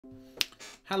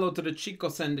Hello to the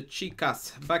chicos and the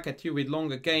chicas, back at you with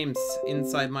longer games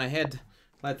inside my head.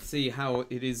 Let's see how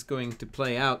it is going to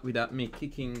play out without me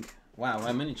kicking. Wow,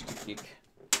 I managed to kick.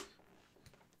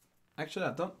 Actually,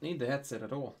 I don't need the headset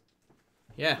at all.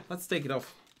 Yeah, let's take it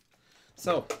off.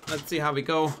 So, let's see how we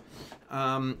go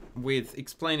with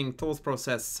explaining thought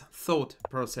process,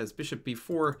 bishop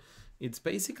b4. It's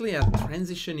basically a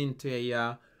transition into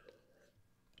a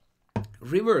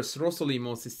reverse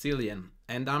Rossolimo Sicilian,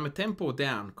 and I'm a tempo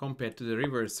down compared to the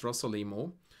reverse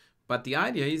Rossolimo, but the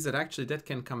idea is that actually that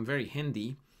can come very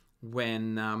handy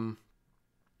when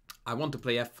I want to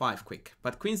play f5 quick.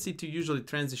 But queen c2 usually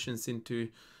transitions into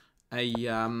a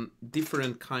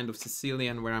different kind of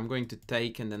Sicilian where I'm going to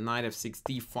take, and then knight f6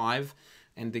 d5,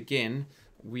 and again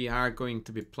we are going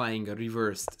to be playing a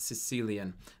reversed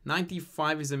Sicilian. Knight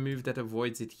d5 is a move that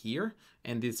avoids it here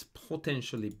and is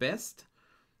potentially best.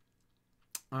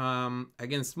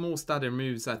 Against most other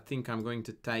moves, I think I'm going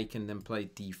to take and then play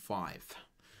d5.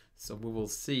 So we will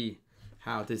see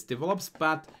how this develops.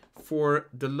 But for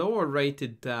the lower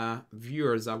rated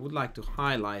viewers, I would like to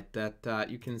highlight that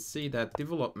you can see that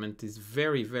development is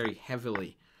very, very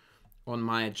heavily on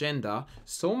my agenda.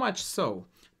 So much so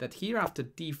that here after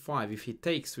d5, if he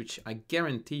takes, which I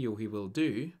guarantee you he will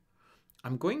do,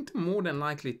 I'm going to more than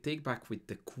likely take back with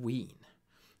the queen.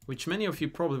 Which many of you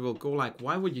probably will go like,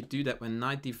 why would you do that when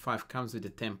knight d5 comes with the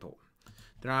tempo?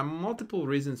 There are multiple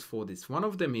reasons for this. One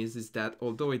of them is that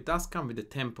although it does come with the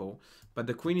tempo, but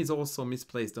the queen is also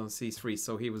misplaced on c3,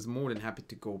 so he was more than happy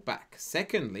to go back.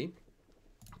 Secondly,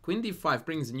 queen d5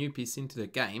 brings a new piece into the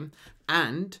game,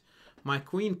 and my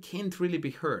queen can't really be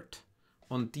hurt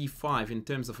on d5 in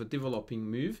terms of a developing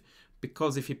move,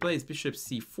 because if he plays bishop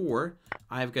c4,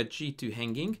 I've got g2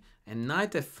 hanging, and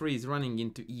knight f3 is running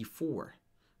into e4.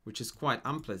 Which is quite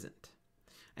unpleasant.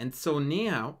 And so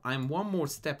now I'm one more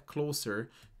step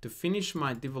closer to finish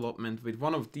my development with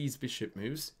one of these bishop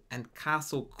moves and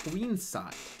castle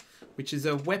queenside, which is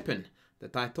a weapon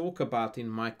that I talk about in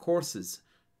my courses,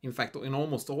 in fact in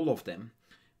almost all of them,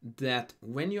 that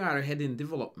when you are ahead in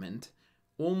development,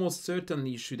 almost certainly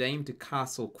you should aim to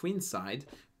castle queenside,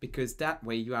 because that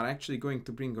way you are actually going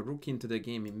to bring a rook into the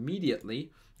game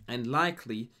immediately, and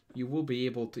likely you will be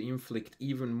able to inflict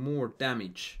even more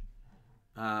damage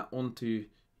onto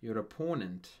your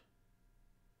opponent.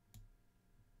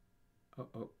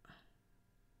 Alright,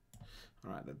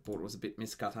 that board was a bit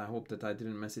miscut. I hope that I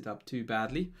didn't mess it up too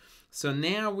badly. So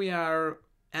now we are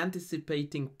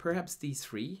anticipating perhaps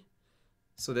d3,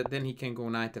 so that then he can go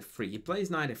knight f3. He plays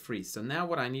knight f3, so now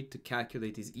what I need to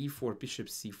calculate is e4, bishop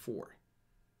c4.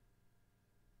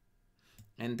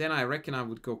 And then I reckon I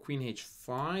would go queen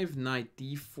h5, knight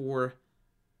d4,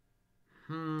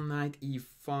 knight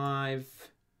e5.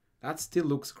 That still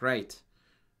looks great.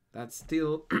 That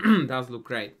still does look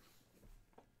great.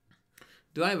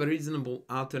 Do I have a reasonable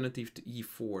alternative to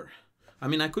e4? I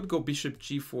mean, I could go bishop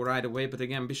g4 right away, but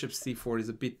again, bishop c4 is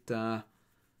a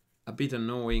bit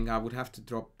annoying. I would have to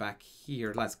drop back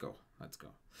here. Let's go. Let's go.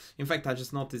 In fact, I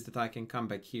just noticed that I can come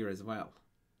back here as well.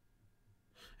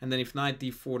 And then if knight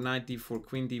d4,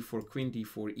 queen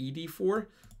d4, e d4,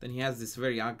 then he has this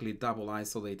very ugly double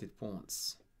isolated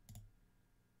pawns.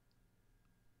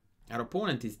 Our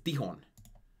opponent is Dihon.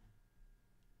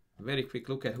 A very quick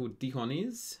look at who Dihon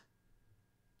is.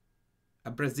 A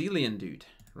Brazilian dude.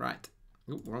 Right.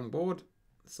 Ooh, wrong board.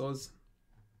 So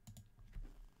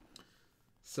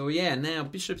yeah, now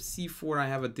bishop c4, I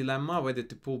have a dilemma whether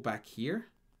to pull back here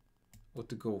or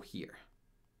to go here.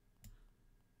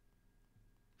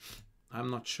 I'm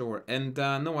not sure, and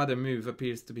no other move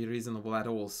appears to be reasonable at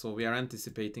all, so we are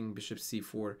anticipating bishop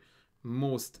c4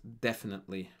 most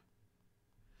definitely.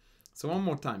 So one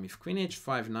more time, if queen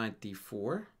h5, knight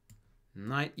d4,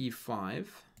 knight e5.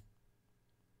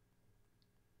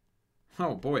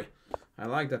 Oh boy, I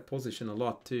like that position a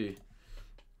lot too.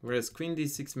 Whereas queen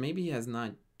d6, maybe he has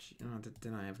knight,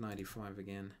 then I have knight e5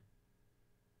 again.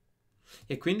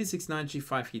 Yeah, queen d6, knight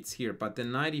g5 hits here, but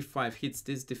then knight e5 hits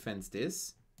this, defends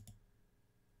this.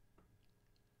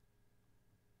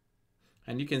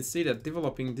 And you can see that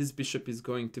developing this bishop is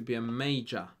going to be a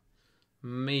major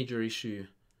issue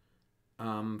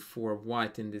for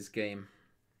white in this game.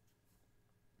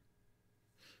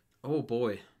 Oh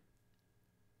boy.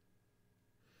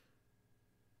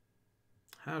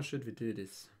 How should we do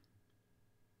this?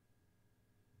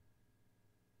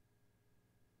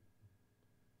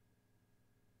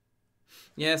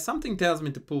 Yeah, something tells me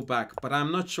to pull back, but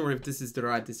I'm not sure if this is the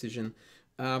right decision.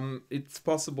 It's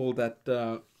possible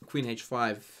that queen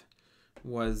h5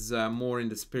 was more in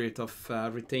the spirit of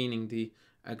retaining the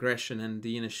aggression and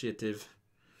the initiative.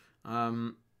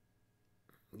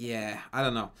 yeah, I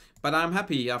don't know. But I'm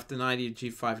happy after knight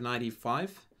g5, knight e5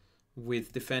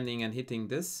 with defending and hitting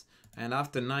this. And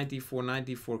after knight d4, knight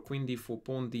d4, queen d4,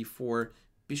 pawn d4,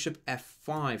 bishop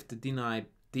f5 to deny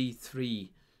d3.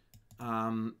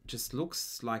 Just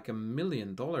looks like $1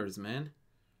 million, man.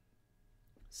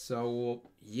 So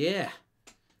yeah,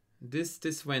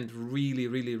 this went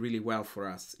really well for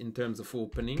us in terms of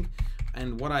opening.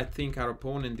 And what I think our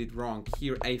opponent did wrong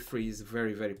here, a3 is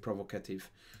very provocative.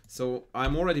 So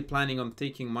I'm already planning on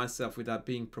taking myself without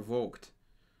being provoked.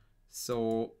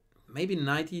 So maybe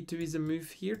knight e2 is a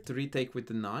move here to retake with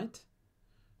the knight.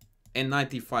 And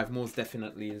knight e5 most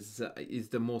definitely is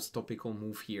the most topical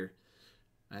move here.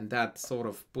 And that sort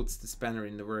of puts the spanner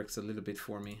in the works a little bit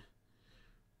for me.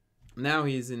 Now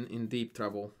he's in deep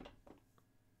trouble.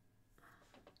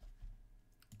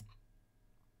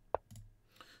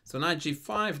 So knight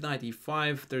g5, knight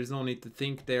e5, there's no need to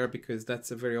think there because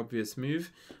that's a very obvious move.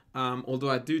 Although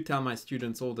I do tell my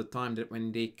students all the time that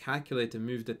when they calculate a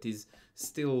move that is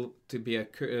still to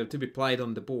be played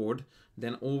on the board,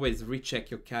 then always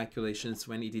recheck your calculations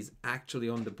when it is actually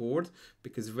on the board,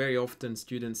 because very often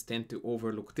students tend to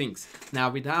overlook things. Now,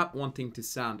 without wanting to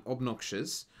sound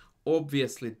obnoxious,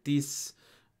 obviously this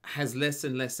has less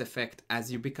and less effect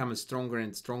as you become a stronger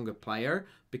and stronger player,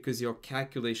 because your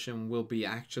calculation will be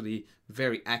actually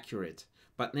very accurate.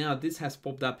 But now this has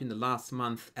popped up in the last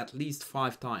month at least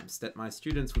 5 times that my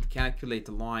students would calculate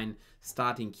a line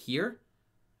starting here,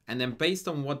 and then based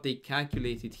on what they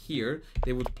calculated here,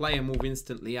 they would play a move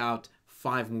instantly out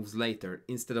 5 moves later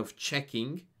instead of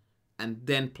checking and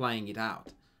then playing it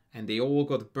out. And they all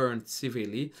got burned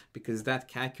severely because that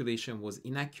calculation was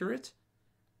inaccurate.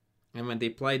 And when they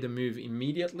played the move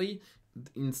immediately,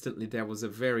 instantly there was a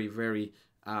very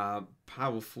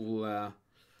powerful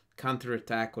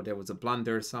counterattack, or there was a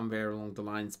blunder somewhere along the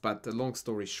lines. But long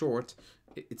story short,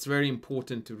 it's very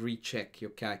important to recheck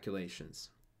your calculations.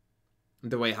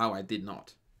 The way how I did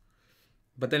not.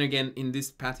 But then again, in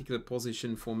this particular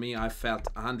position for me, I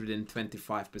felt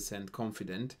 125%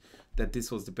 confident that this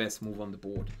was the best move on the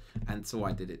board. And so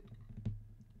I did it.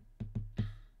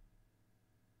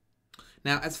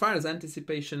 Now, as far as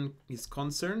anticipation is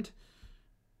concerned,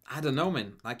 I don't know,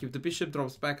 man. Like if the bishop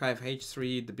drops back, I have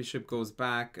h3, the bishop goes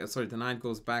back, sorry, the knight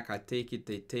goes back, I take it,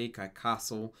 they take, I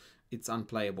castle. It's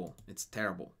unplayable. It's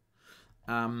terrible.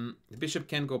 The bishop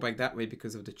can go back that way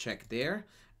because of the check there.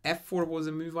 f4 was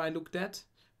a move I looked at,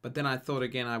 but then I thought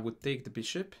again I would take the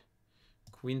bishop,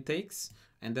 queen takes,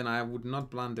 and then I would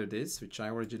not blunder this, which I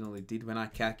originally did when I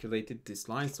calculated this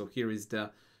line. So here is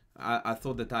the, I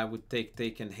thought that I would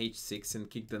take and h6 and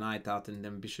kick the knight out and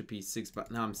then bishop e6,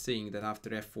 but now I'm seeing that after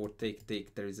f4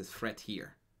 take, there is a threat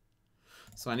here.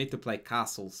 So I need to play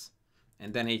castles,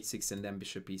 and then h6 and then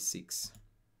bishop e6.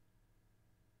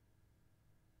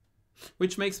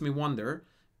 Which makes me wonder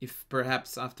if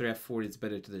perhaps after f4 it's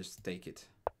better to just take it.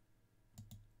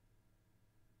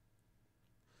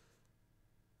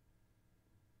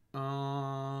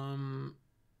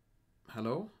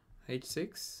 Hello?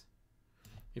 h6?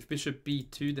 If bishop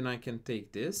b2, then I can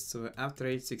take this. So after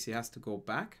h6 he has to go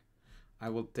back. I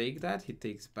will take that, he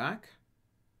takes back.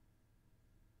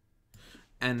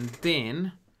 And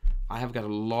then I have got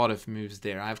a lot of moves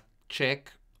there. I have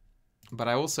check, but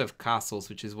I also have castles,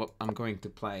 which is what I'm going to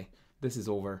play. This is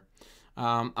over.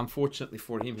 Unfortunately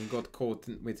for him, he got caught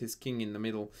with his king in the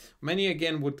middle. Many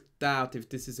again would doubt if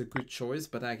this is a good choice,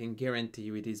 but I can guarantee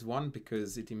you it is one,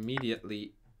 because it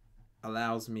immediately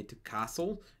allows me to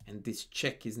castle, and this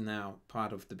check is now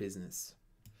part of the business.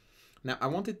 Now I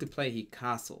wanted to play he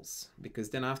castles, because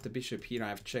then after bishop here I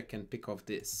have check and pick off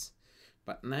this.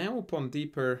 But now upon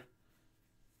deeper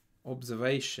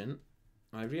observation,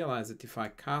 I realize that if I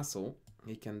castle,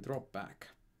 he can drop back.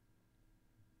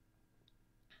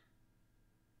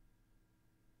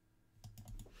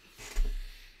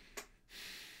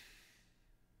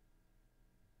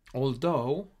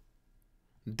 Although,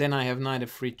 then I have knight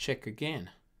f3 check again.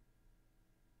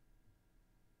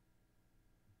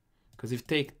 Because if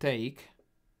take,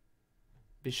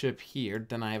 bishop here,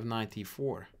 then I have knight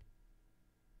e4.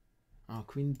 Oh,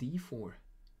 queen d4.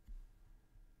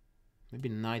 Maybe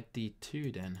knight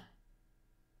d2 then.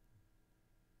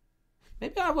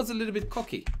 Maybe I was a little bit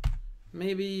cocky.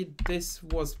 Maybe this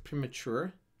was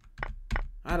premature.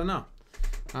 I don't know.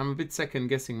 I'm a bit second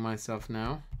guessing myself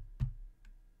now.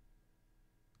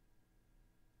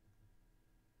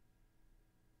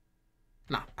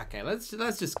 No, okay, let's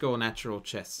just go natural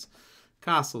chess.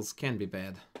 Castles can be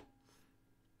bad.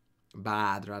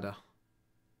 Bad, rather.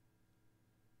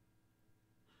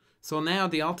 So now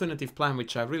the alternative plan,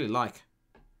 which I really like,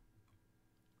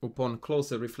 upon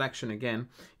closer reflection again,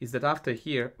 is that after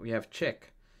here we have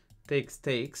check.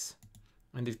 takes.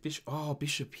 And if bishop, oh,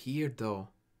 bishop here though.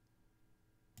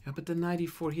 Yeah, but the knight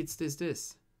e4 hits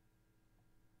this.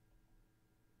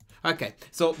 Okay,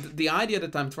 so the idea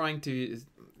that I'm trying to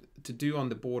do on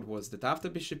the board was that after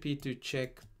bishop e2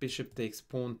 check, bishop takes,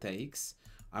 pawn takes,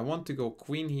 I want to go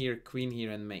queen here,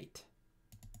 and mate.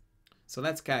 So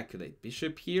let's calculate.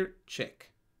 Bishop here,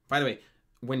 check. By the way,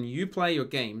 when you play your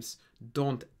games,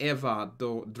 don't ever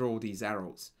draw these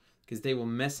arrows, because they will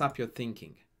mess up your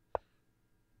thinking.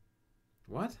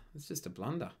 What? It's just a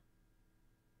blunder.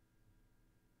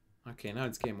 Okay, now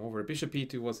it's game over. Bishop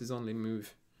e2 was his only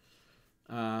move.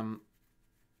 I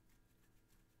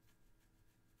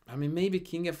mean, maybe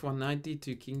king f1, knight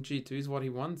d2, king g2 is what he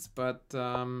wants, but...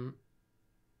 oh,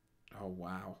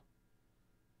 wow.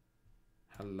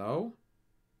 Hello?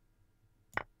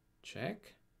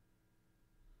 Check.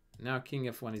 Now king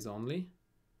f1 is only.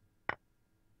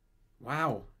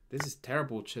 Wow, this is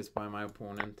terrible chess by my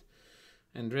opponent.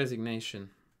 And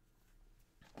resignation.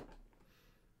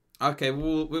 Okay, we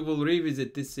will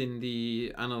revisit this in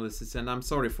the analysis, and I'm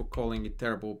sorry for calling it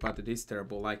terrible, but it is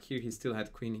terrible. Like here, he still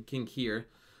had queen and king here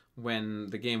when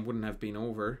the game wouldn't have been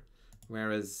over,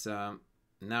 whereas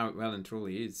now it well and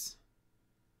truly is.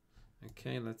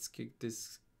 Okay, let's kick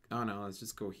this. Oh no, let's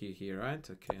just go here, right?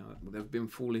 Okay, that would have been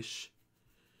foolish.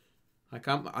 Like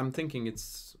I'm thinking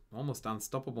it's almost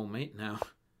unstoppable mate now.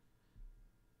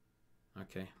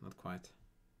 Okay, not quite.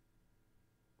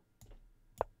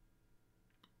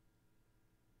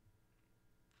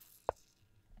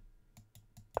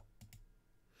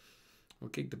 We'll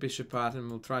kick the bishop out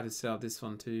and we'll try to sell this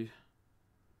one too.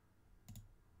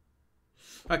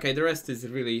 Okay, the rest is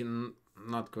really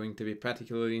not going to be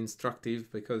particularly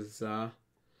instructive because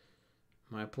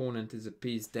my opponent is a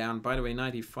piece down. By the way,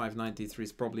 95, 93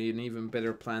 is probably an even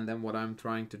better plan than what I'm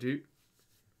trying to do.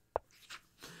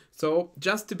 So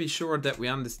just to be sure that we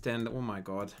understand, oh my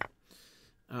god.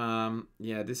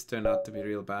 Yeah, this turned out to be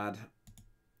real bad.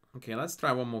 Okay, let's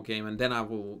try one more game and then I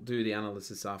will do the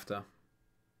analysis after.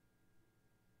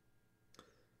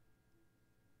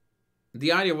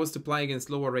 The idea was to play against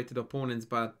lower rated opponents,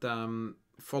 but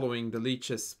following the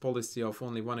leech's policy of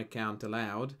only one account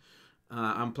allowed,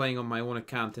 I'm playing on my own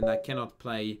account and I cannot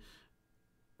play.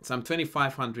 So I'm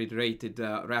 2500 rated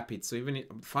rapid, so even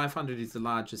 500 is the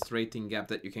largest rating gap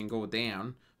that you can go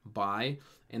down by,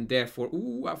 and therefore,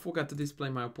 ooh, I forgot to display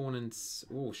my opponent's.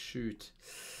 Oh shoot!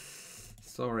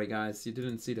 Sorry guys, you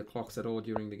didn't see the clocks at all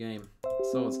during the game.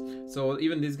 So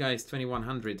even this guy is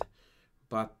 2100,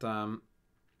 but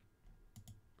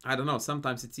I don't know.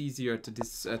 Sometimes it's easier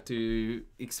to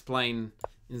explain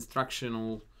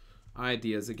instructional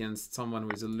ideas against someone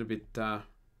who is a little bit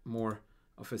more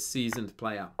of a seasoned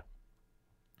player.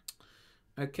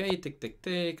 Okay, take,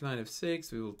 knight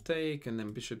f6, we will take, and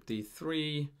then bishop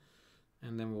d3,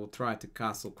 and then we'll try to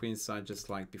castle queenside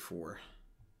just like before.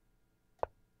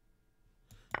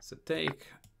 So take,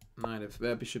 knight f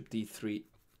bishop d3.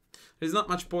 There's not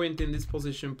much point in this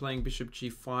position playing bishop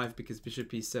g5 because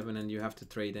bishop e7 and you have to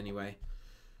trade anyway.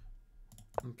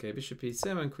 Okay, bishop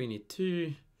e7, queen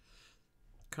e2.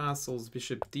 Castles,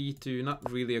 bishop d2, not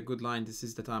really a good line this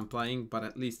is that I'm playing, but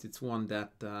at least it's one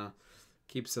that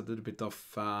keeps a little bit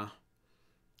of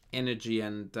energy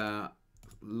and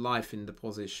life in the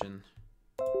position.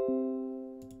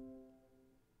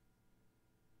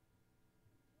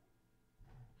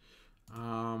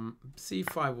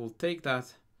 C5 will take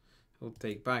that, we'll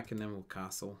take back and then we'll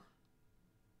castle.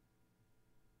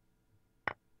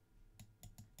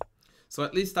 So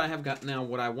at least I have got now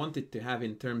what I wanted to have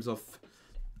in terms of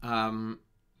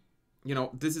you know,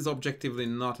 this is objectively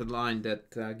not a line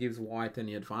that gives white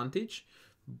any advantage,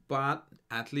 but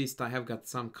at least I have got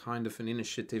some kind of an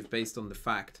initiative based on the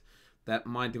fact that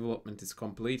my development is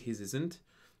complete, his isn't,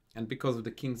 and because of the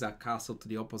kings are castled to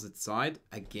the opposite side,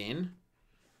 again,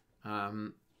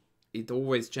 it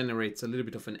always generates a little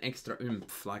bit of an extra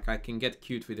oomph, like I can get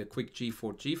cute with a quick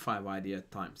g4, g5 idea at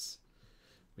times,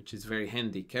 which is very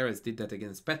handy. Keres did that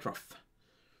against Petrov.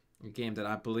 A game that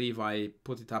I believe I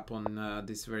put it up on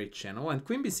this very channel. And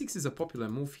queen b6 is a popular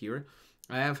move here.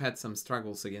 I have had some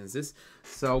struggles against this.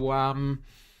 So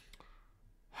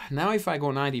now if I go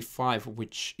knight e5,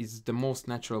 which is the most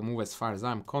natural move as far as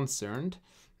I'm concerned,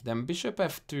 then bishop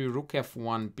f2, rook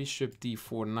f1, bishop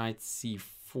d4, knight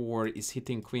c4 is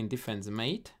hitting queen defense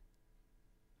mate.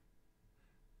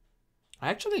 I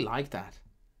actually like that.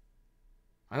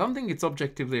 I don't think it's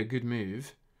objectively a good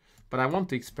move, but I want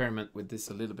to experiment with this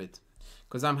a little bit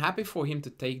because I'm happy for him to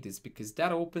take this because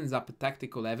that opens up a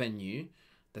tactical avenue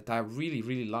that I really,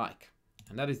 really like.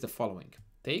 And that is the following.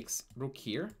 Takes, rook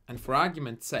here, and for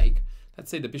argument's sake,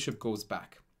 let's say the bishop goes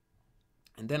back.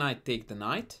 And then I take the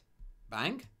knight,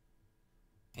 bang.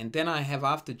 And then I have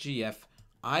after gf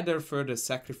either further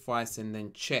sacrifice and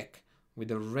then check with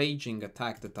a raging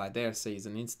attack that I dare say is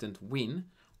an instant win,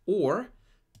 or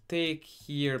take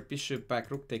here, bishop back,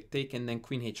 rook take, and then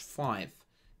queen h5,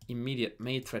 immediate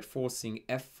mate threat forcing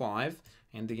f5,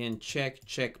 and again check,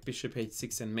 check, bishop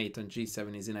h6, and mate on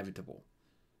g7 is inevitable.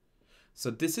 So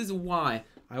this is why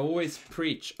I always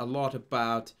preach a lot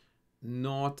about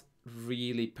not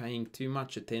really paying too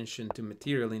much attention to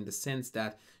material, in the sense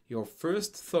that your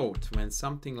first thought when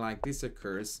something like this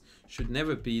occurs should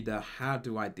never be the how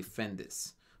do I defend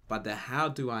this, but the how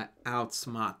do I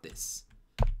outsmart this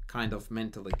kind of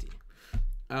mentality.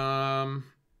 Now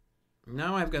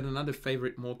I've got another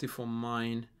favorite motif of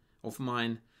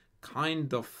mine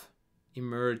kind of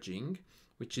emerging,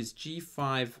 which is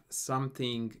g5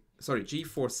 something, sorry,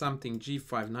 g4 something,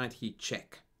 g5 knight he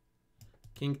check,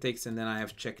 king takes, and then I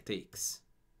have check takes.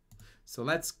 So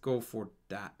let's go for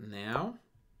that now.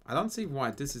 I don't see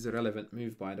why this is a relevant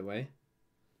move, by the way.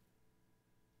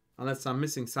 Unless I'm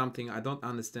missing something, I don't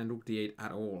understand rook d8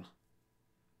 at all.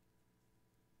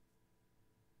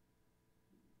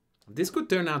 This could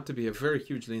turn out to be a very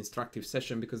hugely instructive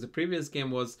session, because the previous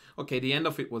game was, okay, the end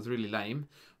of it was really lame,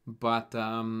 but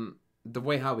the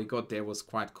way how we got there was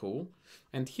quite cool.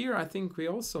 And here I think we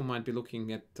also might be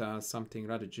looking at something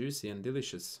rather juicy and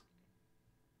delicious.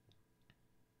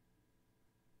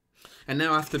 And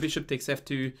now after bishop takes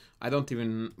f2, I don't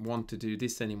even want to do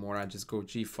this anymore. I just go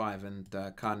g5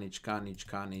 and carnage, carnage,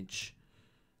 carnage.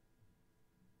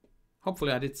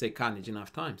 Hopefully I did say carnage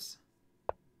enough times.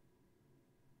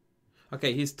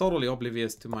 Okay, he's totally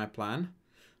oblivious to my plan.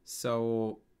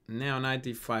 So now knight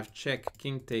d5 check,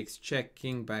 king takes check,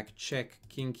 king back check,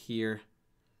 king here.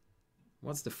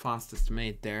 What's the fastest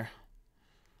mate there?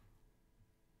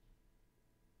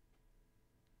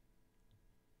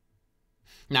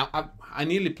 Now, I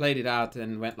nearly played it out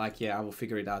and went like, yeah, I will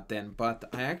figure it out then. But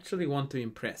I actually want to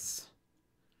impress.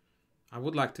 I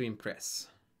would like to impress.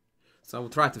 So I will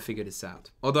try to figure this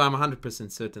out. Although I'm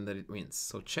 100% certain that it wins.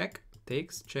 So check,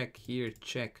 takes, check, here,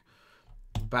 check,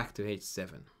 back to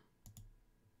h7.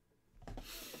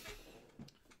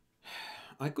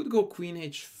 I could go queen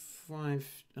h5.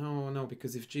 Oh, no,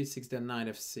 because if g6, then knight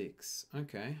f6.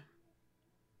 Okay.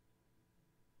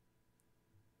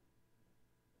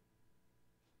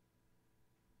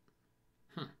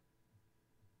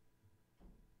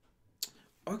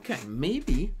 Okay,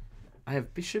 maybe I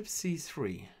have bishop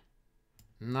c3,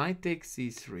 knight takes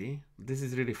c3. This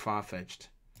is really far-fetched.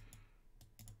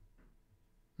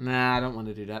 Nah, I don't want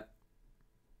to do that.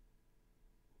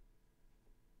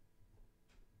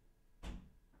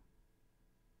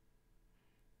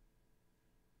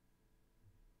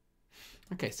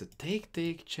 Okay, so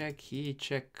take, check, here,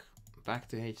 check, back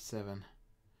to h7.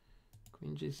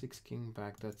 Queen g6, king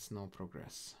back, that's no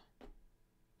progress.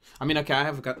 I mean, okay, I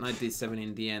have got knight d7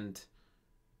 in the end.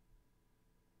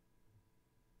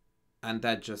 And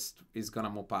that just is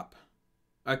gonna mop up.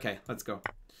 Okay, let's go.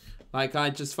 Like, I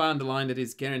just found a line that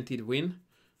is guaranteed win.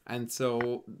 And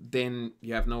so then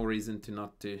you have no reason to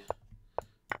not to.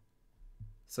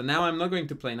 So now I'm not going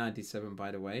to play knight d7,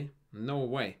 by the way. No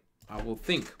way. I will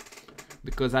think.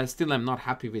 Because I still am not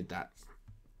happy with that.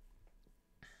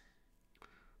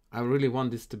 I really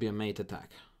want this to be a mate attack.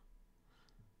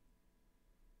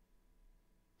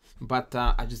 But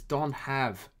I just don't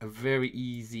have a very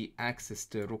easy access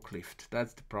to rook lift.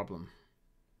 That's the problem.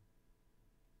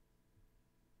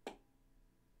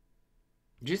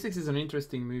 g6 is an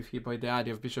interesting move here by the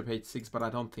idea of bishop h6, but I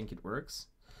don't think it works.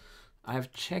 I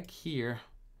have check here,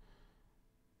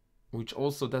 which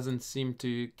also doesn't seem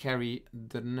to carry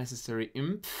the necessary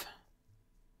oomph.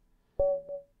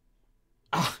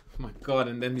 Oh my god,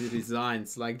 and then the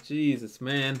designs, like Jesus,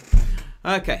 man.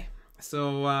 Okay,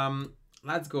 so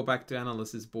let's go back to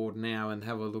analysis board now and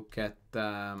have a look at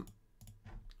the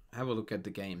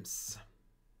games.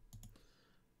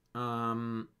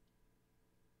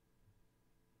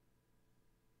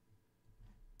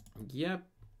 Yep.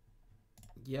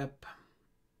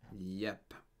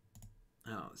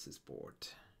 Analysis board.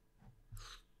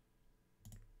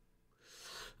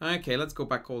 Okay, let's go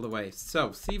back all the way. So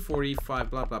c4, e5,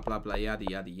 blah blah blah blah, yada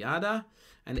yada yada,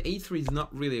 and a3 is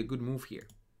not really a good move here.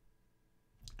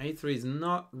 a3 is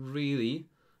not really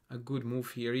a good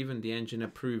move here. Even the engine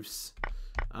approves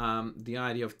the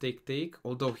idea of take.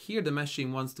 Although here the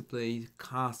machine wants to play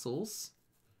castles,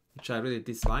 which I really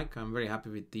dislike. I'm very happy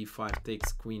with d5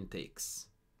 takes, queen takes.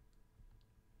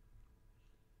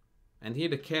 And here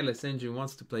the careless engine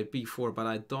wants to play b4, but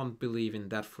I don't believe in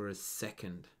that for a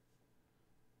second.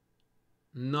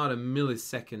 Not a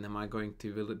millisecond am I going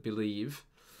to believe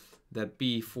that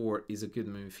b4 is a good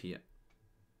move here.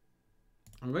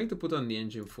 I'm going to put on the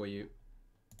engine for you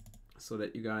so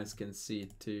that you guys can see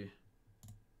it too.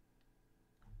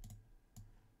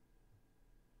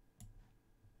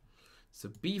 So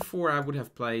b4, I would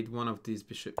have played one of these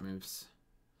bishop moves.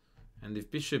 And if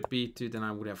bishop b2, then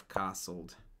I would have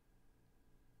castled.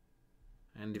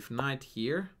 And if knight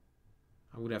here,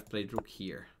 I would have played rook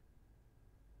here.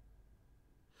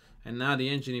 And now the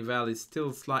engine eval is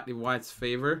still slightly white's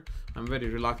favor. I'm very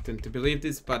reluctant to believe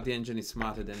this, but the engine is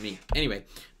smarter than me. Anyway,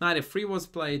 knight f3 was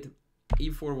played,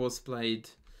 e4 was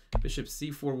played, bishop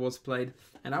c4 was played,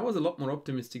 and I was a lot more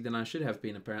optimistic than I should have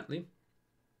been, apparently.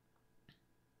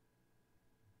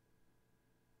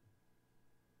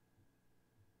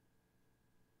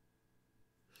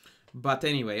 But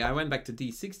anyway, I went back to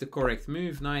d6, the correct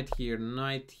move, knight here,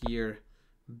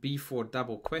 b4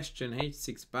 double question,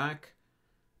 h6 back,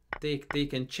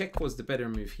 take, and check was the better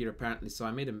move here apparently, so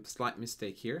I made a slight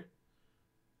mistake here.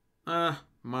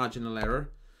 Marginal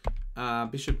error.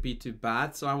 Bishop b2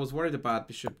 bad, so I was worried about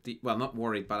bishop d, well, not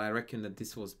worried, but I reckon that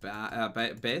this was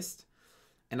best,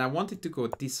 and I wanted to go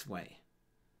this way.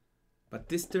 But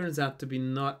this turns out to be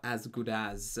not as good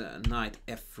as knight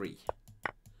f3.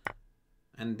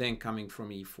 And then coming from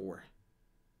e4.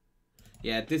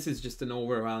 Yeah, this is just an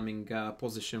overwhelming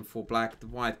position for black. The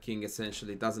white king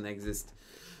essentially doesn't exist.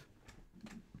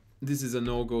 This is a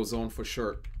no-go zone for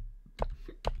sure.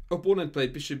 Opponent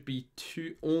played bishop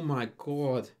b2. Oh my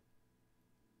god.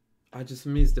 I just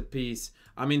missed the piece.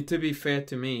 I mean, to be fair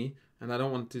to me, and I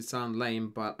don't want to sound lame,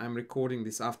 but I'm recording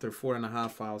this after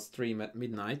 4.5 hours stream at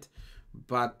midnight.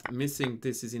 But missing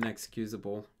this is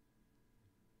inexcusable.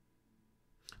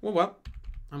 Well,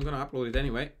 I'm gonna upload it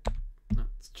anyway.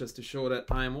 It's just to show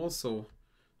that I'm also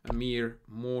a mere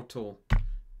mortal.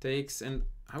 Takes, and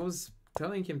I was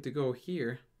telling him to go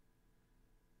here.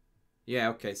 Yeah,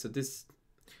 okay, so this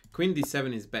queen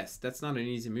d7 is best. That's not an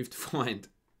easy move to find.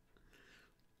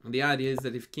 And the idea is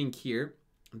that if king here,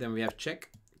 then we have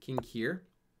check, king here,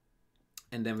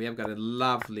 and then we have got a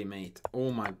lovely mate.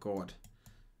 Oh my god.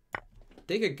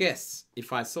 Take a guess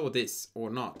if I saw this or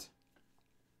not.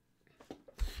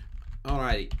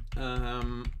 Alrighty,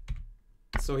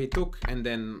 so he took, and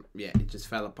then, yeah, it just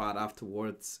fell apart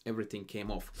afterwards. Everything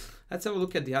came off. Let's have a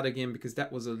look at the other game, because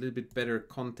that was a little bit better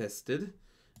contested.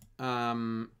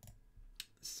 So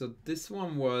this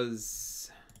one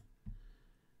was...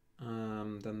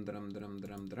 Oh,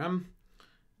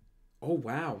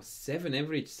 wow, 7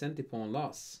 average centipawn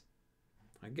loss.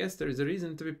 I guess there is a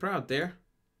reason to be proud there.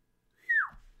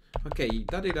 Okay,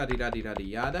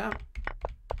 yada.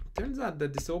 Turns out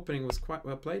that this opening was quite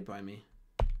well played by me.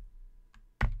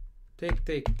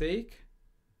 Take.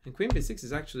 And queen b6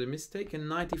 is actually a mistake, and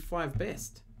 95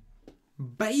 best.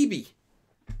 Baby!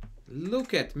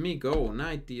 Look at me go.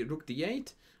 Knight d, rook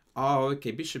d8. Oh,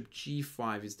 okay, bishop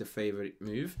g5 is the favorite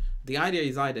move. The idea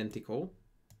is identical,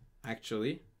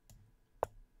 actually.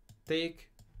 Take.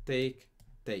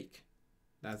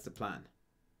 That's the plan.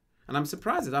 And I'm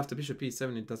surprised that after bishop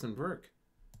e7 it doesn't work.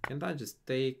 Can't I just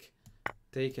take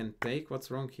and take? What's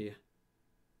wrong here?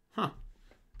 Huh.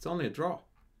 It's only a draw.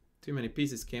 Too many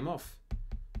pieces came off.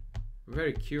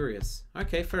 Very curious.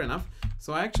 Okay, fair enough.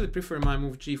 So I actually prefer my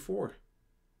move g4.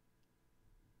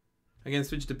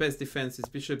 Against which the best defense is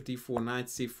bishop d4, knight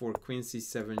c4, queen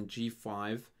c7,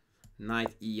 g5,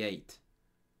 knight e8.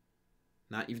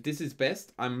 Now, if this is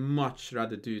best, I much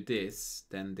rather do this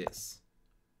than this.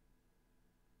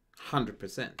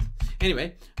 100%.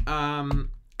 Anyway,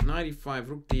 95,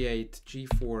 rook d8,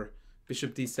 g4,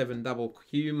 bishop d7, double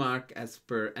q mark as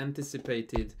per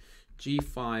anticipated,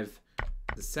 g5,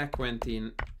 the sack went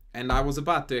in, and I was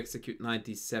about to execute knight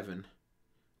d7,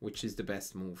 which is the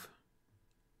best move.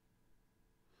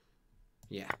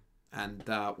 Yeah, and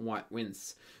white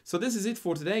wins. So this is it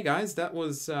for today, guys. That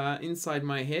was inside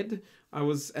my head. I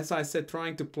was, as I said,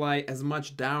 trying to play as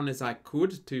much down as I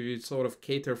could to sort of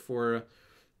cater for...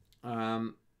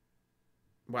 well,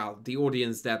 the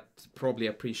audience that probably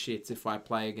appreciates if I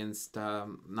play against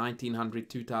 1900,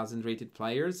 2000 rated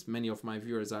players. Many of my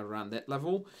viewers are around that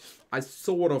level. I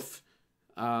sort of,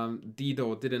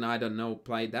 didn't, I don't know,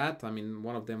 play that. I mean,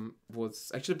 one of them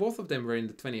was, actually both of them were in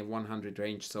the 20-100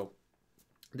 range, so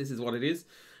this is what it is.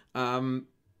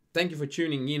 Thank you for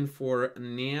tuning in for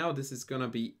now. This is gonna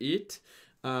be it.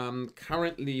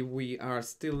 Currently we are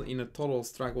still in a total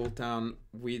struggle town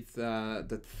with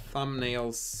the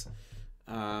thumbnails.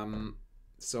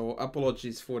 So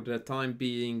apologies for the time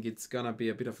being. It's gonna be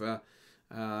a bit of a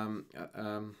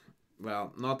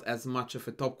well, not as much of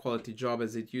a top quality job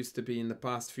as it used to be in the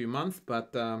past few months,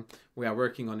 but we are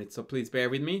working on it, so please bear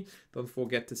with me. Don't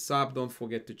forget to sub, don't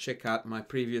forget to check out my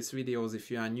previous videos.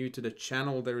 If you are new to the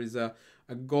channel, there is a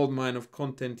a goldmine of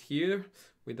content here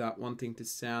without wanting to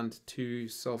sound too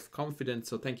self-confident.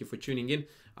 So thank you for tuning in.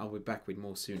 I'll be back with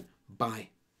more soon. Bye.